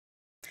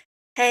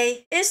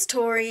Hey, it's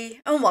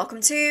Tori, and welcome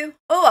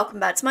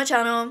back to my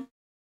channel.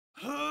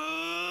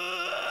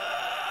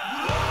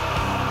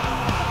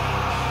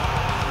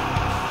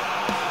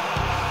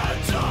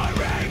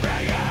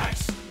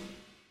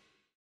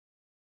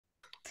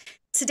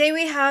 Today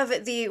we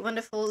have the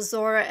wonderful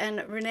Zora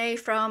and Renee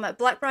from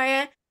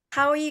Blackbriar.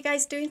 How are you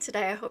guys doing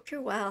today? I hope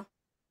you're well.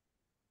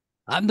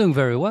 I'm doing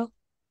very well.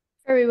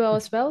 Very well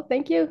as well.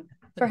 Thank you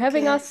for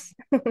having Good. us.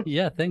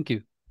 Yeah, thank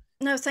you.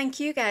 No, thank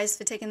you guys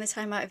for taking the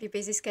time out of your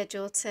busy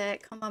schedule to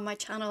come on my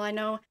channel. I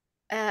know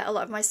a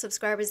lot of my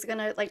subscribers are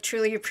gonna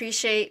truly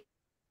appreciate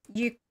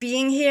you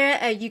being here.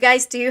 You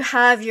guys do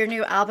have your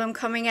new album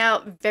coming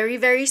out very,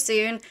 very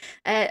soon.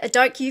 A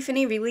Dark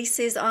Euphony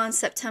releases on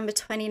September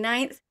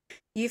 29th.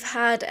 You've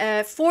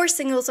had four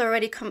singles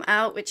already come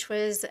out, which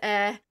was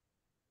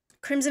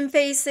Crimson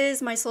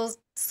Faces,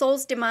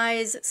 Soul's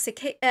Demise,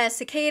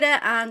 Cicada,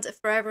 and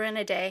Forever in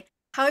a Day.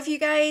 How have you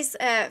guys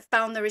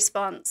found the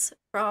response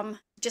from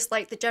just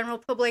like the general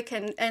public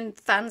and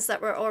fans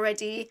that were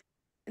already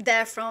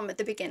there from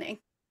the beginning?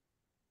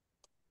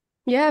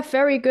 Yeah,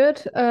 very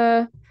good.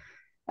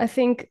 I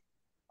think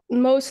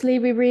mostly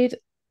we read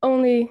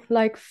only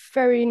like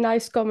very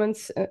nice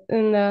comments,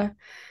 and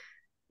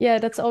yeah,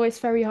 that's always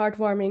very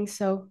heartwarming.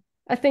 So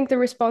I think the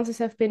responses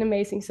have been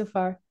amazing so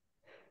far,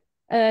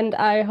 and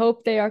I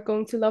hope they are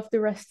going to love the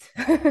rest.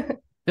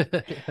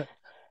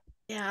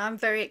 Yeah, I'm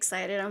very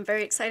excited. I'm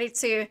very excited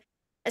to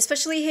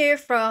especially hear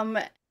from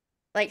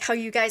like how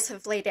you guys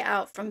have laid it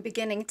out from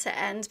beginning to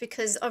end,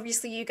 because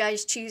obviously you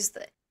guys choose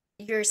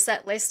your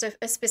set list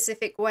a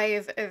specific way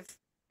of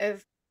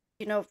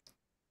you know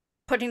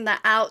putting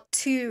that out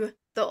to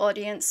the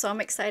audience. So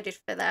I'm excited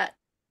for that.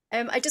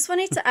 I just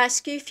wanted to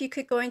ask you if you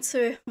could go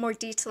into more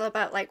detail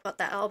about like what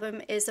the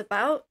album is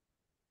about.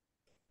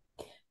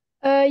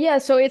 Yeah,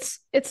 so it's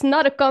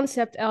not a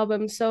concept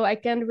album, so I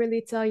can't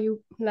really tell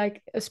you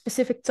like a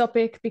specific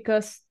topic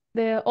because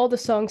the all the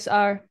songs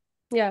are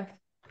yeah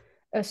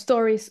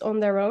stories on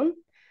their own.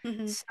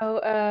 Mm-hmm.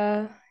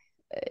 So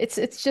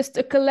it's just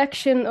a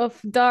collection of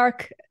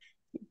dark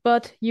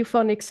but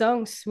euphonic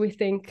songs, we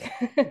think,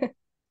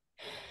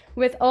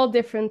 with all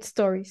different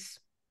stories.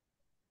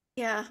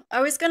 Yeah, I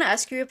was gonna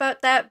ask you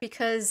about that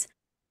because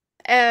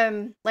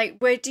like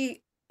where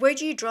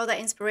do you draw that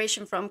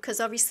inspiration from? Because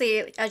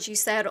obviously, as you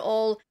said,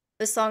 all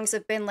the songs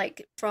have been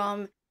like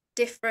from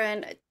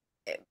different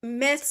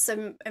myths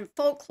and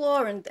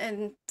folklore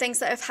and things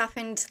that have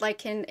happened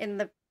like in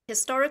the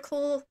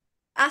historical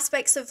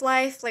aspects of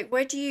life. Like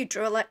where do you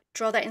draw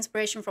that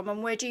inspiration from,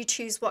 and where do you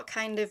choose what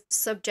kind of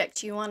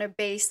subject you want to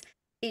base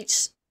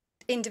each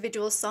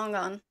individual song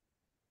on?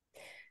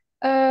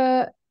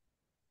 Uh,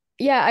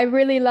 yeah, I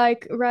really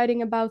like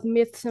writing about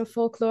myths and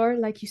folklore,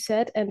 like you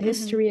said, and Mm-hmm.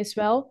 history as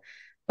well.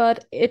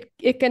 But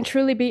it can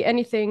truly be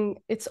anything.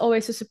 It's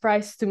always a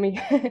surprise to me.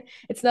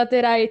 It's not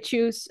that I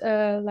choose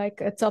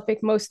like a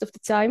topic most of the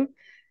time.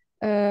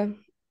 Uh,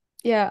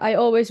 yeah, I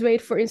always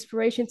wait for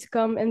inspiration to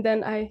come, and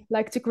then I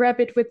like to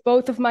grab it with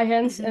both of my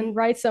hands Mm-hmm. and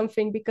write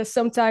something because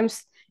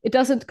sometimes it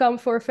doesn't come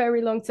for a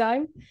very long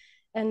time.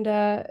 And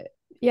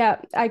yeah,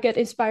 I get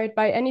inspired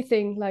by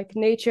anything like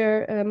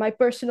nature, my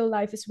personal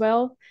life as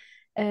well,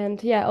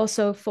 and yeah,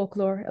 also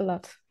folklore a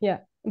lot. Yeah,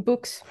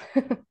 books.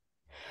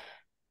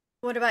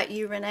 What about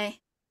you, Renee?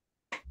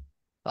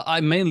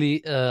 I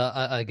mainly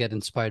I get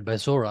inspired by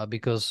Zora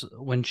because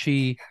when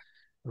she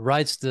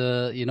writes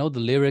the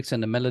lyrics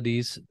and the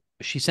melodies,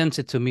 she sends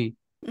it to me.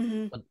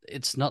 Mm-hmm. But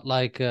it's not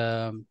like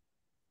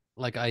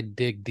I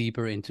dig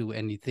deeper into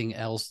anything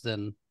else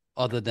than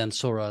other than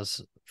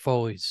Zora's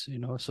voice.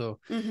 So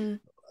Mm-hmm.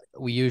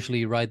 we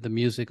usually write the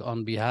music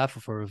on behalf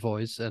of her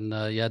voice, and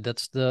yeah,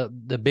 that's the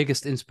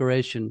biggest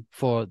inspiration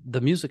for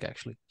the music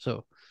actually.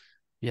 So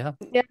yeah.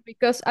 Yeah,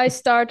 because I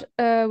start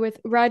with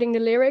writing the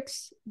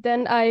lyrics,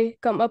 then I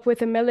come up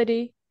with a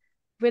melody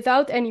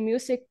without any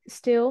music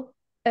still.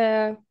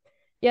 Uh,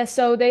 yeah,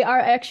 so they are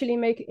actually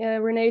making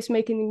Renee's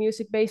making the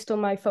music based on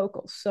my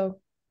vocals, so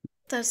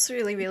That's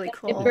really, really it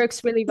cool.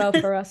 works really well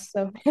for us.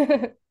 So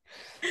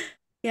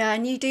Yeah,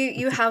 and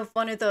you have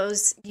one of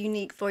those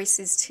unique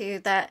voices too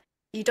that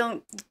you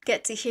don't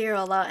get to hear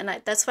a lot,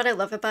 and that's what I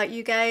love about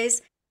you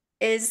guys.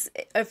 Is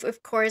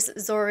of course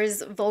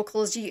Zora's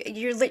vocals.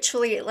 You're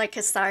literally like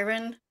a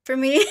siren for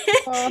me.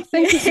 oh,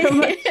 thank you so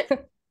much.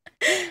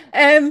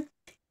 um,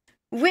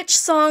 which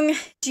song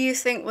do you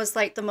think was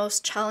like the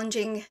most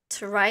challenging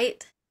to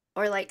write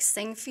or like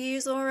sing for you,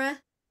 Zora?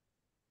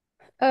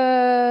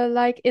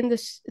 Like in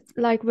this,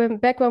 like when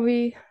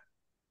we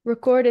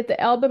recorded the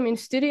album in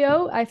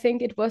studio, I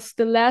think it was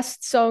the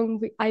last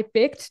song I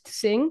picked to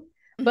sing.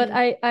 But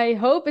Hmm. I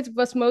hope it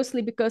was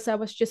mostly because I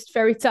was just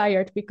very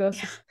tired because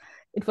Yeah.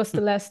 it was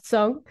the last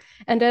song,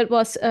 and that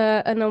was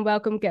an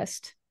unwelcome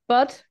guest.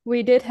 But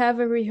we did have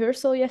a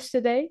rehearsal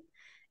yesterday,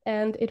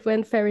 and it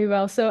went very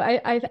well. So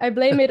I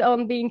blame it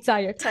on being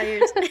tired.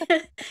 Tired.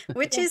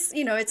 Which Yeah. is,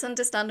 it's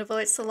understandable.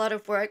 It's a lot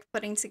of work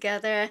putting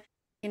together,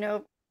 you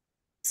know,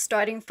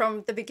 starting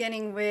from the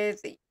beginning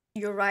with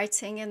your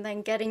writing and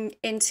then getting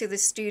into the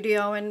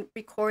studio and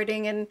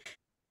recording. And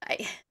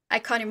I I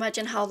can't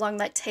imagine how long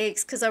that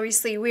takes, because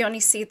obviously we only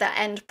see the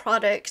end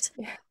product.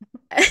 Yeah.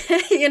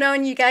 You know,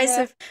 and you guys Yeah.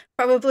 have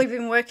probably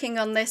been working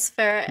on this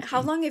for,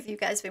 how long have you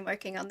guys been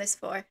working on this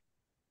for?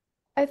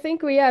 I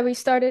think I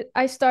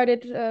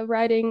started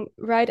writing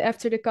right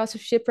after the Cause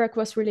of Shipwreck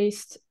was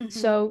released.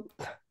 So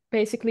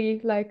basically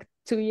like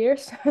 2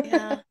 years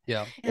Yeah.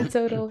 Yeah. in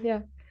total.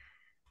 Yeah.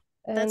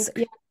 That's And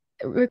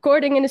yeah,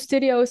 recording in the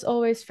studio is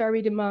always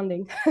very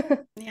demanding.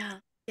 yeah.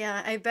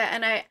 Yeah, I bet.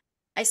 And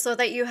I saw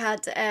that you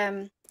had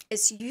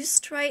it's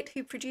Just right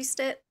who produced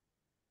it.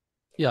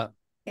 Yeah.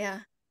 Yeah.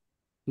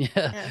 Yeah.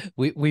 Yeah.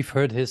 We've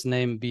heard his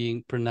name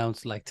being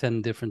pronounced like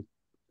 10 different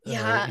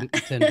Yeah. in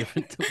 10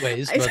 different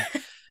ways, I- but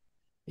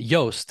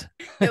Joost.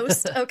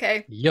 Joost,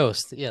 okay.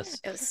 Joost, yes.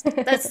 Joost.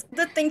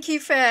 Thank you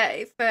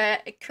for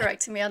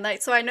correcting me on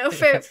that. So I know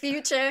for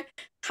future.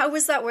 How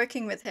was that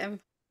working with him?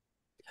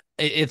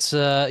 It's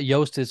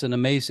Joost is an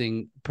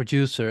amazing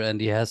producer, and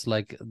he has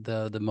like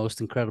the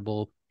most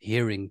incredible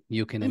hearing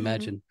you can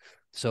imagine.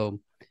 So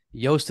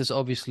Joost is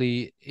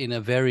obviously in a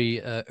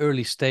very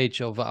early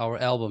stage of our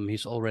album.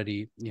 He's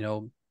already,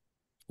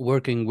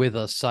 working with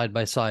us side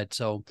by side.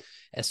 So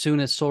as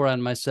soon as Zora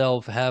and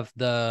myself have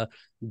the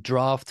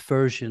draft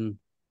version,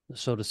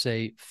 so to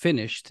say,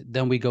 finished,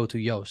 then we go to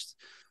Joost,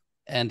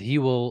 and he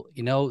will,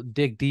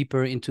 dig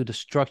deeper into the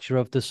structure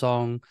of the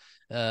song.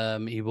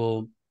 He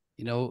will,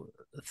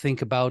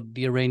 think about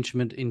the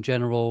arrangement in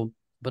general,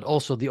 but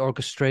also the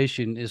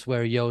orchestration is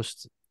where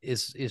Joost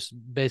is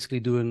basically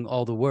doing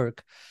all the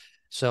work.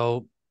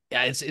 So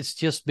yeah, it's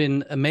just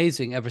been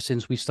amazing ever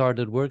since we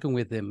started working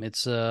with him.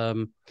 It's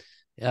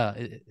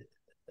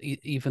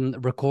even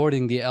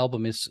recording the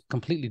album is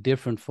completely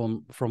different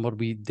from what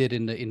we did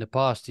in the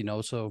past,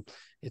 so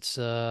it's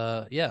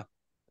a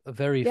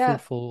very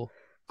fruitful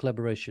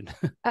collaboration.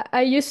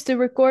 I used to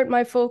record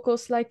my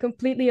vocals like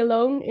completely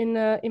alone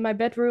in my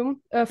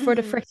bedroom for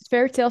the Fractured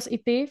Fairy Tales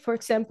EP, for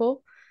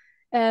example.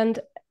 And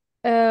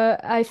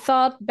I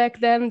thought back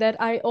then that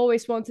I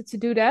always wanted to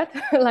do that,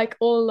 like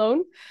all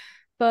alone.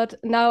 But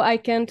now I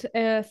can't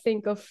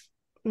think of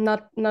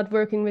not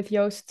working with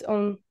Joost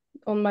on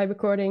my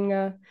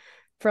recording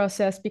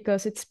process,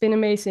 because it's been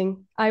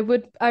amazing. I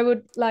would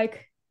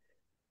like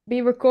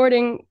be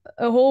recording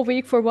a whole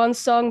week for one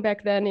song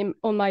back then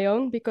on my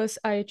own, because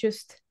I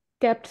just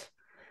kept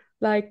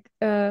like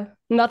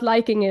not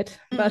liking it.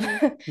 But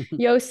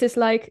Joost is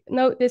like,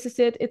 no, this is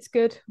it, it's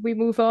good, we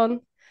move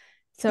on.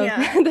 So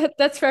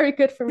that's very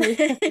good for me.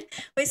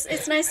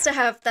 It's nice to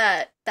have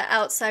the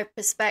outside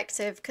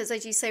perspective, because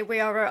as you say,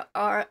 we are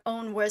our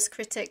own worst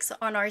critics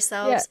on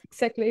ourselves. Yeah,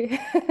 exactly.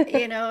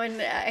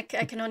 And I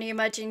can only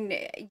imagine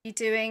you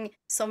doing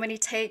so many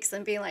takes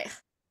and being like,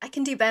 I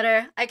can do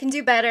better, I can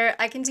do better,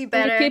 I can do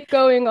better. And you keep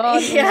going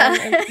on,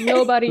 and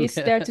nobody's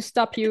there to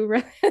stop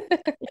you.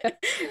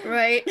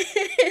 Right.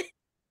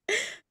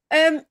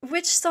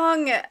 Which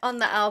song on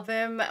the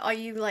album are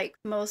you like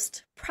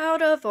most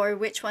proud of, or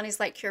which one is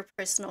like your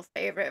personal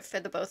favorite for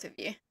the both of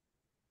you?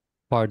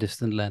 Far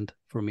Distant Land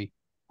for me.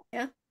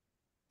 Yeah,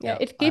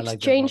 it keeps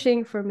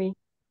changing for me.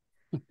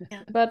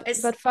 But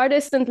Far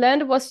Distant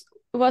Land was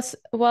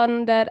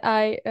one that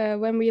I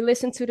when we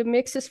listened to the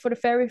mixes for the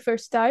very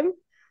first time,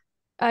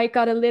 I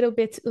got a little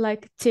bit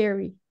like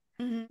teary.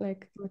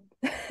 Like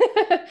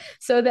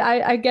so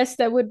I guess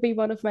that would be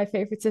one of my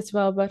favorites as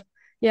well. But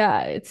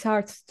yeah, it's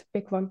hard to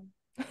pick one.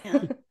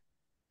 Yeah.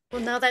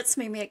 Well, now that's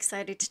made me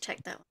excited to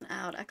check that one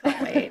out. I can't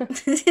wait.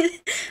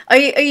 Are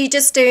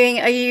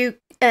you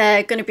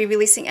going to be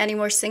releasing any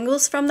more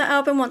singles from the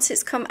album once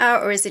it's come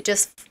out, or is it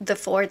just the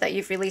 4 that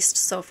you've released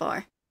so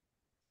far?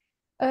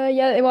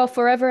 Yeah, well,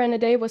 Forever and a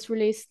Day was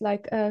released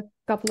like a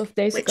couple of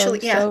days ago.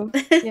 Yeah. So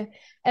yeah,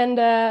 and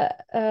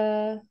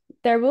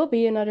there will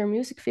be another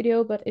music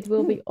video, but it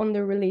will be on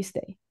the release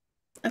day.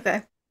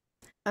 Okay.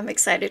 I'm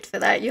excited for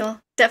that. You'll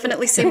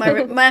definitely see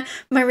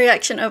my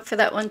reaction up for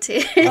that one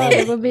too. Oh,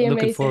 that would be amazing.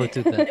 Looking forward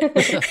to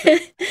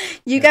that.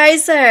 You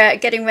guys are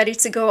getting ready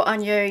to go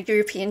on your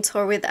European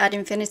tour with Ad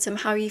Infinitum.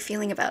 How are you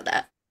feeling about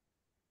that?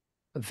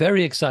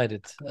 Very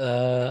excited.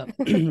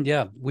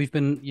 Yeah, we've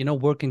been,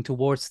 working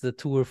towards the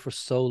tour for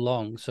so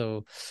long.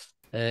 So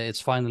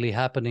it's finally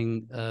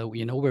happening.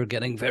 We're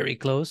getting very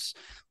close.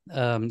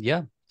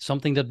 Yeah,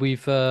 something that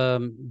we've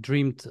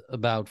dreamed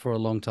about for a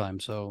long time.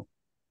 So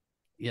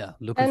yeah,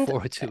 looking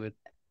forward to it.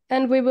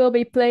 And we will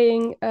be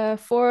playing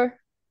 4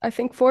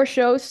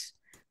 shows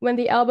when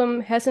the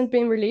album hasn't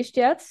been released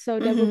yet. So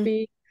that will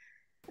be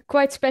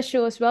quite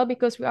special as well,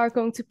 because we are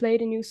going to play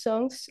the new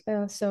songs.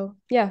 So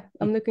yeah,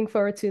 I'm looking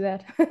forward to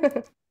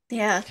that.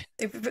 Yeah,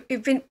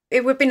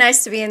 it would be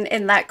nice to be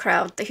in that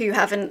crowd who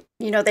haven't,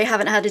 they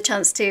haven't had a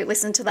chance to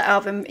listen to the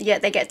album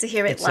yet. They get to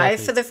hear it live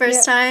for the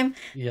first time.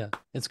 Yeah,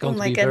 it's going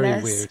to be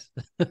very weird.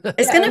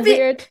 It's going to be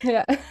weird.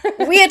 Yeah.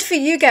 Weird for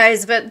you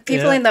guys, but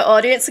people in the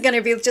audience are going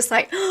to be just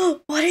like, oh,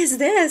 what is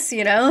this?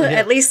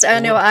 At least I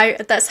know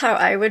that's how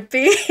I would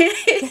be.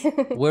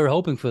 We're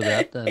hoping for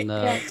that. And,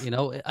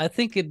 I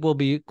think it will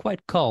be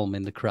quite calm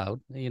in the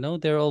crowd.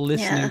 They're all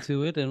listening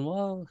to it and,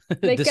 well,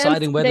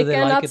 deciding whether they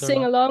like it or not. They cannot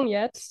sing along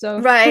yet. So.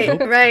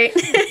 Right.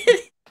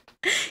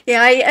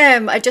 Yeah,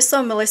 I just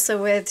saw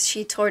Melissa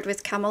she toured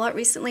with Camelot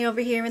recently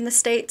over here in the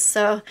States.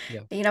 So,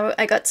 Yeah.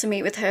 I got to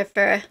meet with her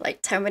for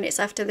like 10 minutes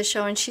after the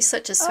show, and she's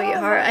such a Oh,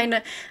 sweetheart.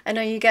 wow. I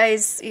know you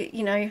guys,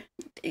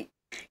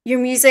 your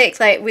music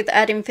like with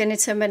Ad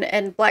Infinitum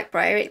and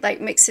Blackbriar, it like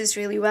mixes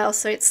really well.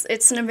 So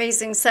it's an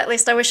amazing set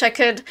list. I wish I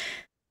could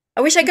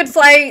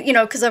fly,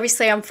 because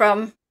obviously I'm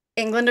from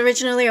England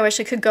originally. I wish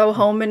I could go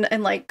home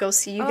and like go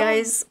see you Oh,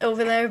 guys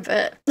over there,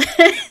 but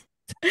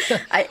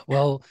I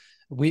Well,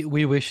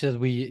 we wish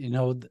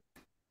that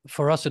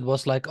for us it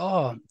was like,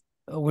 oh,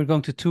 we're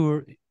going to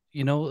tour,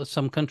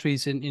 some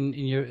countries in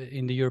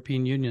the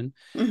European Union.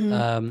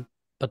 mhm,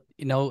 But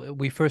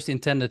we first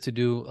intended to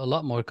do a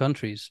lot more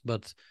countries,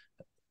 but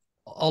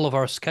all of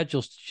our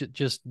schedules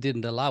just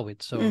didn't allow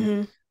it. So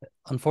mhm.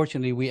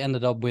 unfortunately, we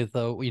ended up with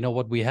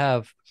what we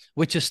have,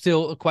 which is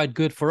still quite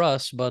good for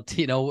us. But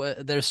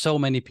there's so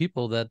many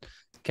people that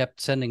kept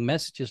sending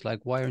messages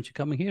like, "Why aren't you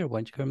coming here? Why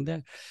aren't you coming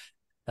there?"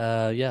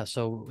 Yeah.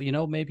 So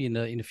maybe in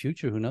the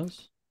future, who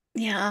knows?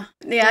 Yeah,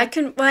 yeah, yeah.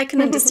 I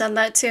can understand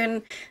that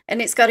too,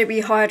 and it's got to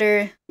be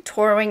harder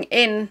touring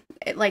in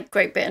like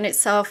Great Britain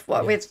itself.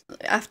 What Yeah. with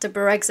after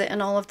Brexit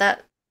and all of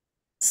that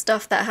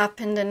stuff that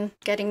happened, and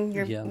getting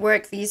your Yeah.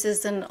 work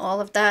visas and all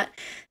of that.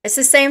 It's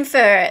the same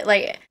for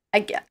like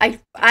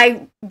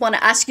I want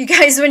to ask you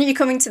guys when you're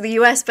coming to the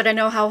US, but I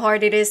know how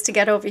hard it is to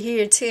get over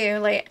here too.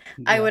 Like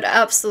I Yeah. would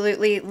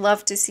absolutely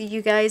love to see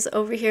you guys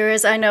over here,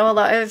 as I know a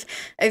lot of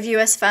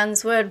US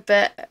fans would,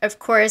 but of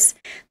course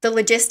the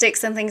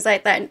logistics and things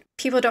like that,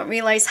 people don't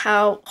realize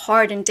how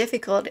hard and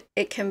difficult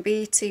it can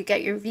be to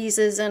get your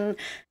visas and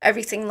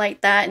everything like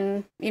that,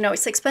 and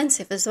it's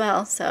expensive as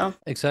well. So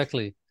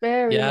Exactly.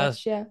 Very Yeah.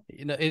 much, yeah.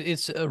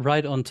 It's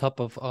right on top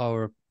of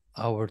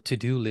our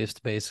to-do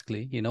list.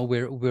 Basically,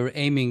 we're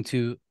aiming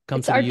to come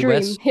It's to the our dream.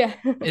 US. Yeah.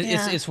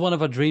 yeah. It's one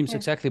of our dreams, Yeah.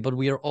 exactly, but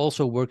we are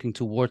also working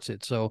towards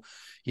it. So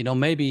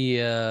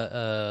maybe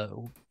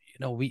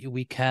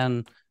we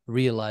can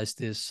realize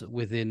this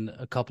within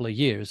a couple of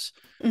years.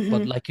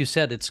 But Hmm. like you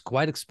said, it's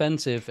quite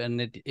expensive,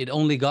 and it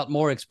only got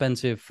more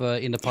expensive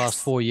in the past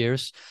Yes. 4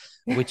 years,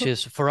 which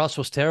is for us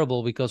was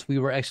terrible because we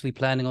were actually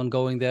planning on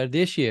going there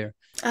this year.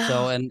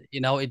 So, Oh, and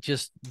it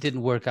just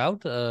didn't work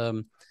out.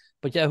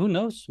 But yeah, who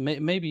knows?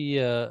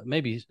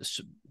 Maybe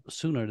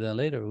sooner than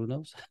later. Who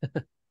knows?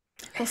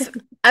 well,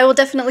 I will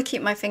definitely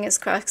keep my fingers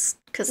crossed,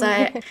 because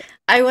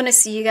I want to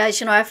see you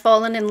guys. I've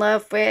fallen in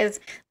love with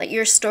like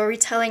your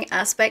storytelling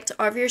aspect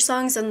of your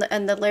songs, and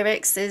the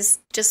lyrics is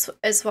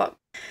what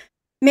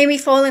made me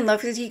fall in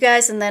love with you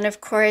guys. And then of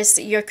course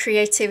your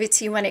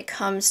creativity when it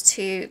comes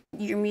to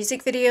your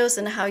music videos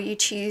and how you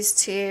choose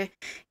to,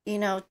 you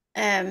know,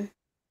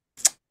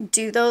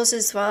 do those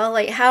as well.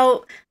 Like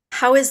how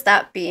is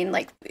that been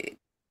like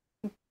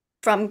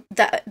from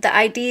the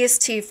ideas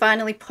to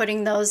finally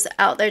putting those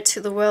out there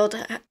to the world?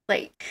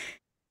 Like,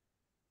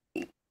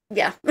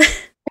 yeah.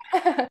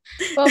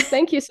 Well,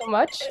 thank you so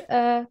much.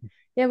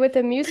 Yeah, with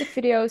the music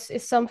videos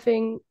is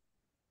something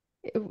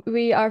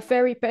we are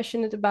very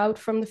passionate about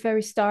from the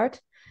very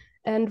start,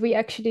 and we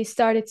actually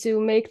started to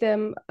make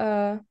them,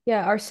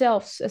 yeah,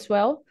 ourselves as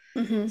well.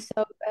 Hmm.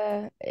 So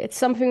it's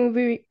something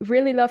we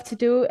really love to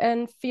do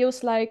and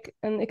feels like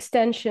an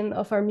extension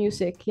of our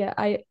music. Yeah,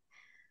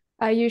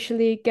 I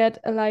usually get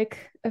a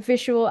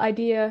visual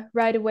idea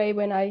right away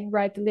when I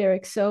write the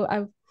lyrics. So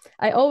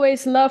I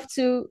always love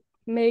to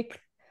make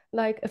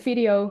like a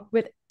video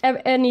with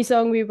any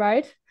song we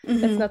write.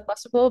 That's Hmm. not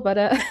possible, but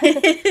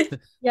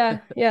yeah,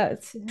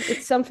 it's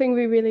something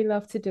we really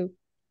love to do.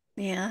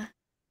 Yeah.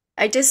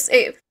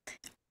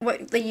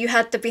 What like you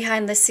had the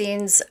behind the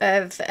scenes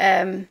of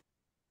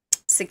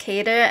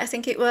Cicada, I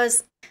think it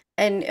was,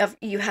 and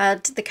you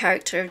had the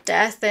character of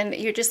Death, and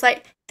you're just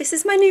like, this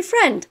is my new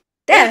friend,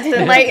 Death,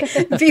 and like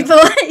people,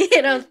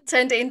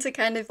 turned it into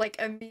kind of like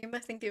a meme. I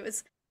think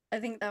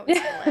that was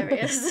Yeah.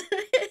 hilarious.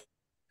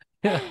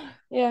 Yeah.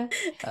 Yeah,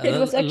 it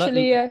was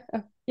actually yeah.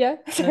 No,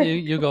 Sorry.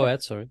 you go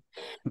ahead. Sorry.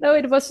 No,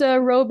 it was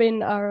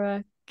Robin,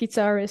 our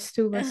guitarist,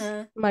 who was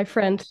Uh-huh. my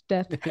friend.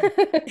 That.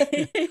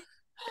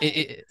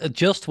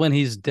 Just when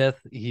he's dead,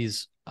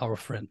 he's our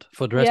friend.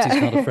 For the rest,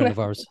 he's not a friend Yeah. of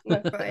ours.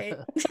 No. Right.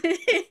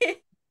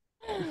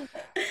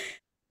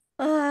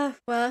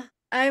 Well,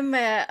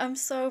 I'm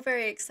so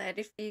very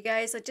excited for you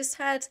guys. I just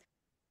had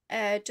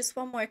just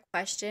one more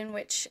question,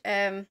 which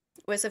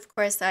was, of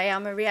course, I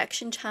am a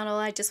reaction channel.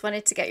 I just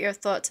wanted to get your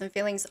thoughts and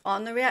feelings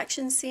on the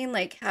reaction scene.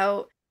 Like,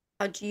 how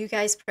do you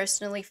guys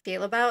personally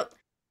feel about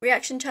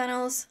reaction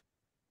channels?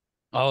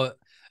 Oh,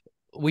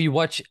 we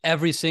watch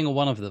every single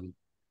one of them,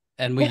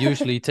 and we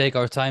usually take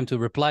our time to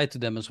reply to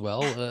them as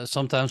well.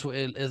 Sometimes,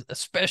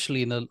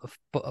 especially in the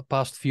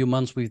past few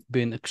months, we've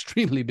been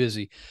extremely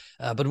busy,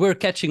 but we're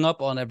catching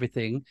up on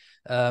everything.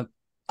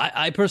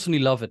 I personally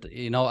love it.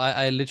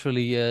 I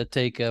literally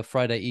take a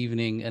Friday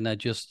evening and I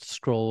just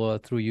scroll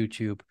through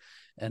YouTube,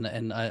 and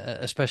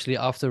especially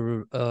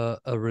after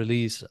a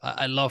release,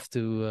 I love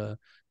to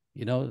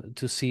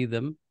see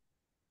them,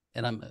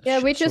 and I'm Yeah,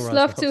 we sure just as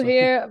love well. to So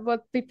hear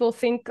what people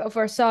think of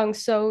our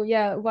songs. So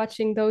yeah,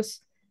 watching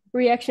those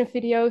reaction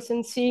videos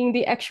and seeing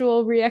the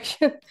actual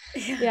reaction.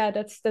 Yeah. Yeah,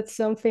 that's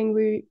something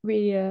we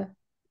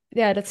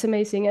yeah, that's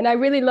amazing. And I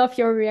really love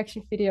your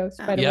reaction videos,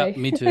 by the Yeah, way.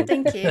 me too.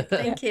 Thank you,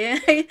 thank you.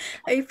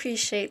 I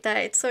appreciate that.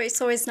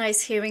 It's always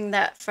nice hearing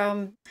that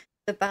from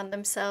the band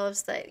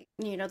themselves, that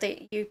you know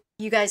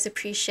you guys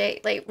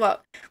appreciate like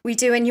what we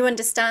do, and you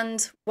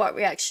understand what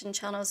reaction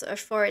channels are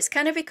for. It's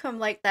kind of become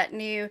like that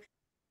new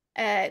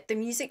the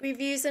music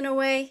reviews in a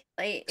way.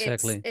 Like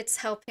Exactly. it's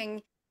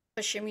helping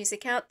push your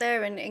music out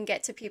there and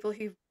get to people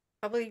who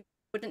probably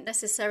wouldn't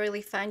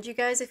necessarily find you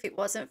guys if it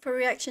wasn't for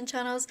reaction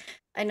channels.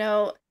 I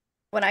know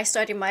when I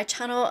started my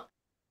channel,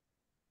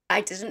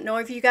 I didn't know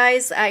of you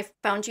guys. I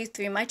found you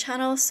through my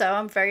channel, so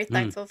I'm very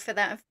thankful for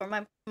that and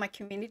for my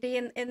community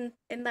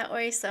in that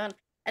way. So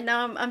and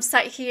now I'm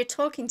sat here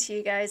talking to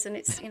you guys, and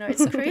it's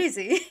it's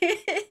crazy.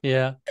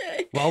 Yeah.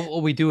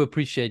 Well, we do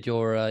appreciate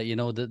your,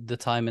 the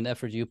time and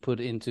effort you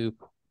put into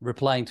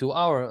replying to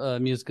our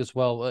music as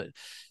well.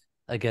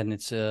 Again,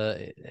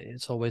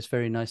 it's always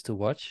very nice to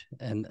watch,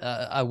 and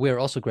we're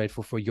also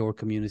grateful for your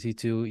community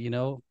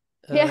to,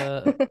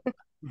 Yeah.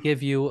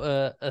 give you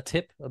a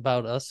tip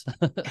about us.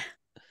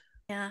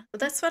 Yeah, but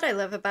that's what I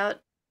love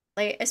about,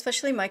 like,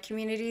 especially my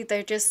community.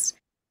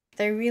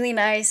 They're really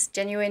nice,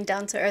 genuine,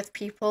 down to earth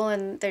people,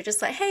 and they're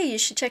just like, hey, you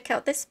should check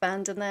out this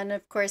band. And then,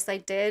 of course, I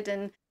did,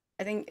 and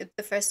I think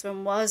the first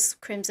one was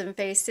Crimson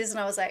Faces, and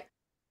I was like,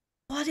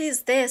 what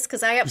is this?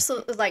 Because I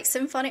absolutely like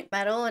symphonic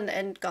metal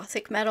and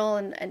gothic metal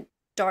and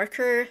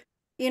darker,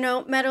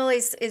 metal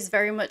is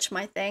very much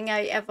my thing.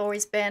 I've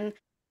always been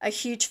a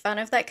huge fan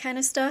of that kind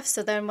of stuff.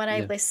 So then when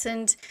I Yeah.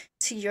 listened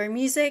to your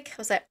music, I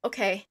was like,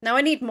 okay, now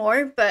I need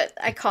more, but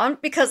I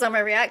can't because I'm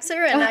a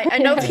reactor, and I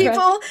know Yeah,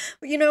 people,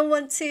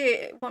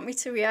 want me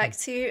to react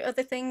to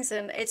other things,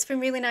 and it's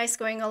been really nice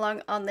going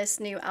along on this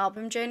new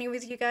album journey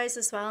with you guys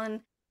as well,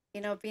 and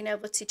being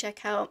able to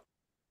check out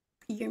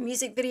your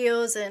music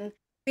videos and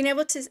being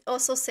able to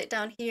also sit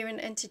down here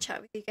and to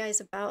chat with you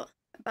guys about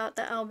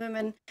the album.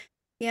 And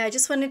yeah, I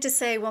just wanted to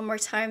say one more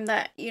time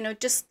that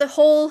just the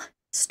whole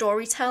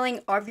storytelling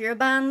of your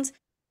band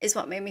is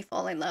what made me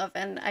fall in love,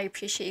 and I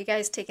appreciate you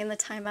guys taking the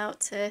time out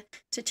to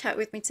chat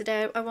with me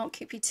today. I won't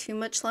keep you too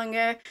much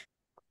longer.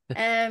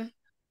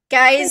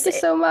 Guys, Thank you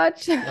so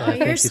much. oh, you're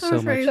Thank you so so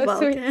very much. So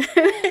sweet.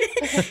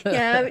 welcome.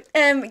 Yeah,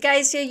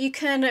 guys, yeah, you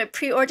can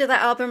pre-order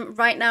that album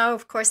right now.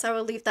 Of course, I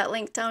will leave that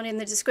link down in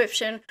the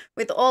description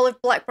with all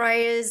of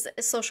Blackbriar's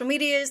social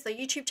medias, the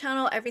YouTube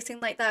channel,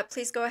 everything like that.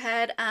 Please go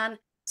ahead and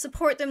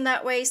support them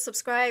that way.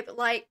 Subscribe,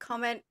 like,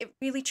 comment. It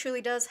really,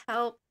 truly does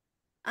help.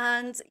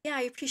 And yeah,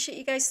 I appreciate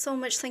you guys so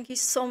much. Thank you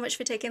so much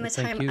for taking the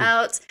Thank time you.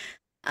 out.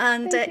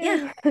 And Thank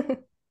yeah, you.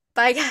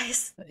 bye,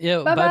 guys.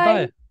 Yeah, Bye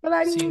bye. bye.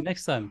 Bye See you bye.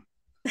 next time.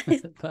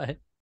 Bye.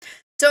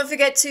 Don't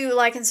forget to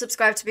like and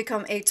subscribe to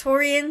become a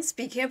Taurian.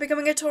 Speaking of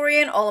becoming a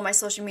Taurian, all of my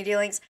social media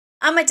links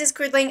and my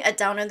Discord link are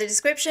down in the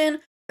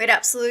description. We'd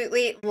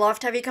absolutely love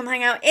to have you come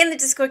hang out in the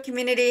Discord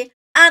community,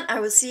 and I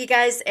will see you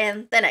guys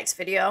in the next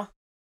video.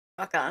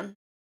 Rock on.